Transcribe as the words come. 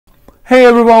Hey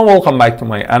everyone, welcome back to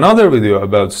my another video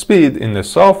about speed in the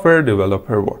software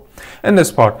developer world. In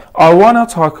this part, I want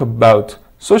to talk about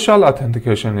social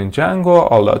authentication in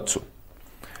Django-allauth 2.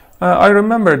 I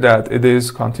remember that it is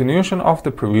continuation of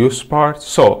the previous part,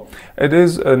 so it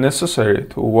is necessary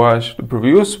to watch the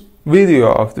previous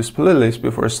video of this playlist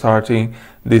before starting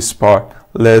this part.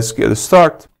 Let's get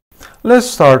started. Let's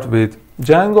start with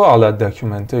Django-allauth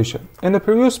documentation. In the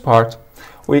previous part,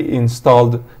 we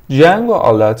installed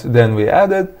Django-allauth, then we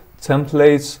added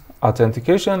templates,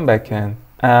 authentication backend,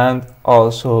 and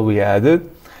also we added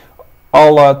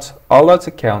allauth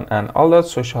account and allauth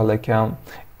social account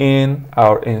in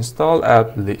our install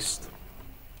app list.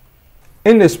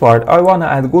 In this part, I want to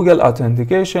add Google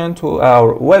authentication to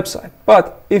our website,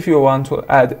 but if you want to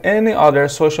add any other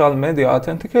social media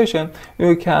authentication,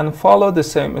 you can follow the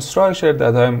same structure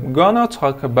that I'm gonna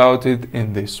talk about it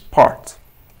in this part.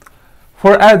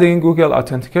 For adding Google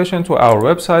authentication to our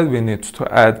website, we need to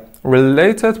add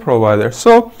related provider.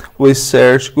 So we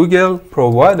search Google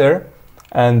provider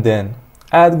and then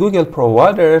add Google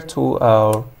provider to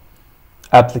our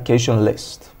application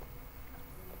list.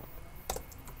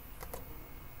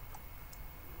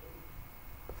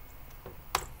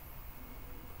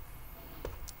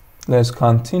 Let's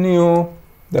continue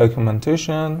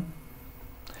documentation.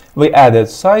 We added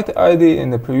site ID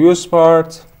in the previous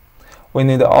part. We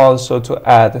need also to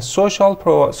add social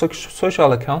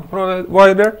account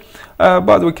provider,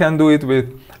 but we can do it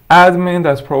with admin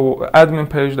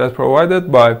page that's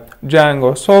provided by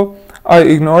Django. So I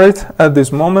ignore it at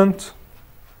this moment.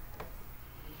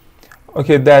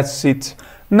 Okay, that's it.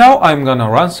 Now I'm gonna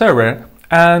run server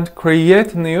and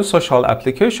create new social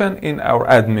application in our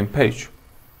admin page.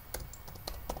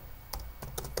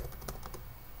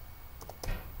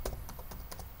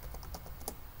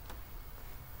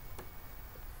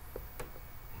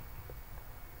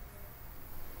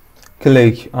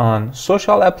 Click on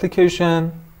social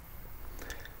application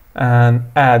and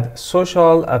add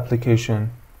social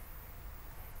application.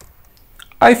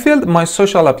 I filled my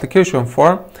social application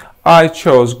form. I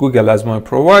chose Google as my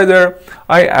provider.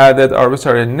 I added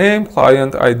arbitrary name,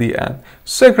 client ID and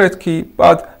secret key,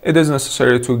 but it is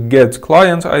necessary to get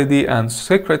client ID and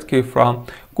secret key from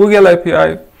Google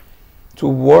API to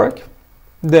work.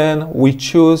 Then we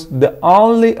choose the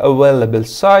only available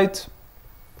site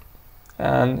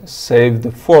and save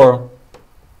the form.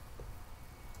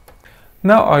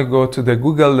 Now I go to the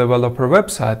Google developer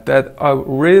website that I've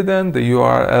written the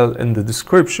URL in the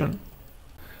description.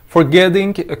 For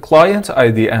getting a client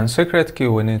ID and secret key,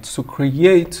 we need to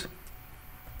create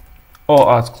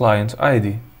OAuth client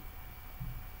ID.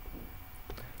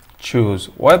 Choose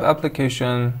web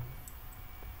application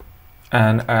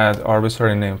and add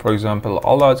arbitrary name, for example,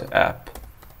 allauth app.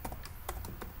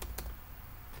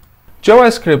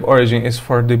 JavaScript origin is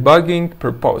for debugging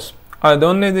purpose. I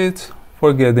don't need it.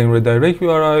 For getting redirect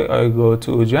URI, I go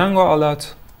to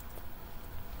Django-allauth,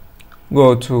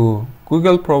 go to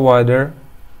Google provider,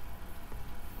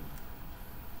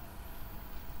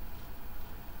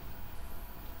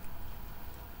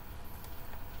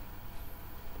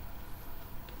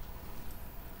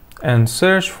 and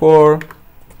search for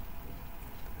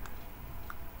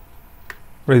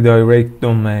redirect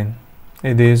domain.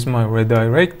 It is my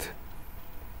redirect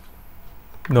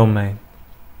domain.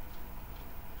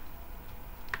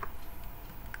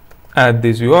 Add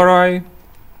this URI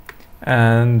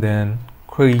and then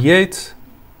create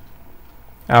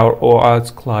our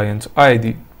OAuth client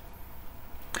ID.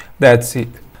 That's it.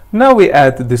 Now we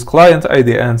add this client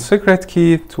ID and secret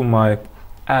key to my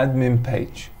admin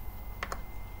page.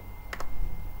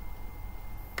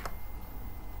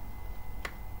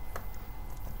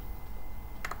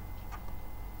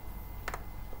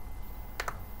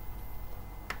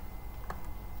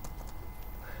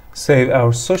 Save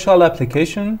our social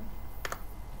application.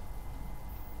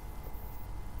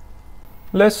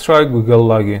 Let's try Google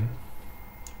login.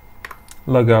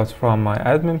 Log out from my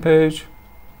admin page.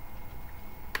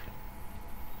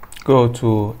 Go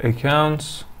to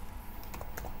accounts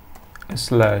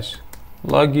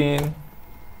 /login.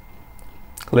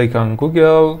 Click on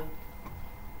Google.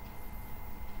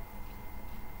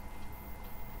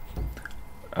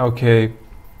 Okay,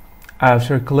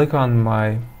 after click on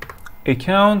my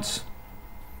accounts,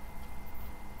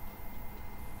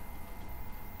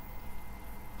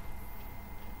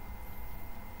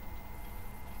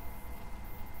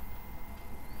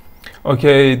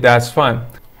 okay, that's fine.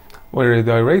 We're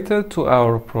redirected to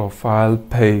our profile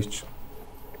page.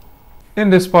 In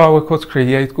this part, we could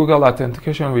create Google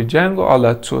authentication with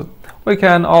Django-allauth 2. We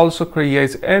can also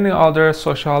create any other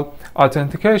social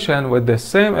authentication with the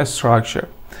same structure.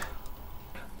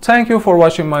 Thank you for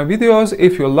watching my videos.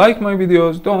 If you like my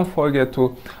videos, don't forget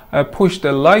to push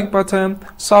the like button,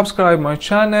 subscribe my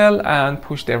channel, and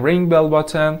push the ring bell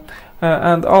button.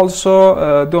 And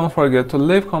also don't forget to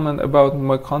leave comment about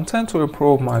my content to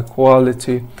improve my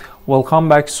quality. We'll come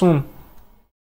back soon.